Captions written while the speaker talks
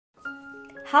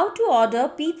How to order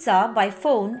pizza by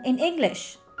phone in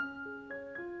English.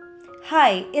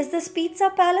 Hi, is this Pizza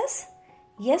Palace?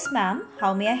 Yes, ma'am.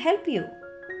 How may I help you?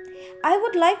 I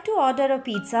would like to order a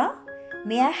pizza.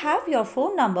 May I have your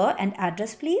phone number and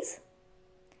address, please?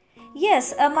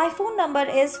 Yes, my phone number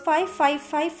is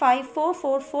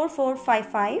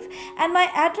 5555444455 and my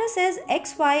address is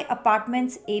XY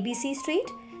Apartments ABC Street.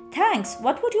 Thanks.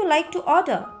 What would you like to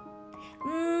order?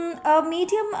 A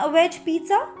medium veg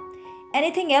pizza?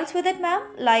 Anything else with it, ma'am?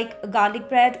 Like garlic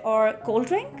bread or cold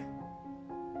drink?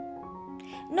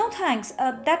 No thanks,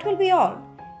 that will be all.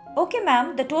 Okay,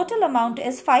 ma'am, the total amount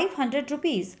is 500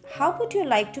 rupees. How would you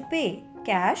like to pay?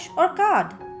 Cash or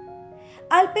card?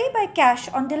 I'll pay by cash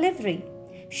on delivery.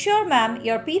 Sure, ma'am,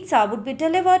 your pizza would be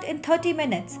delivered in 30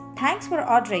 minutes. Thanks for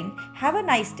ordering. Have a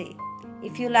nice day.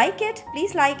 If you like it,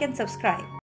 please like and subscribe.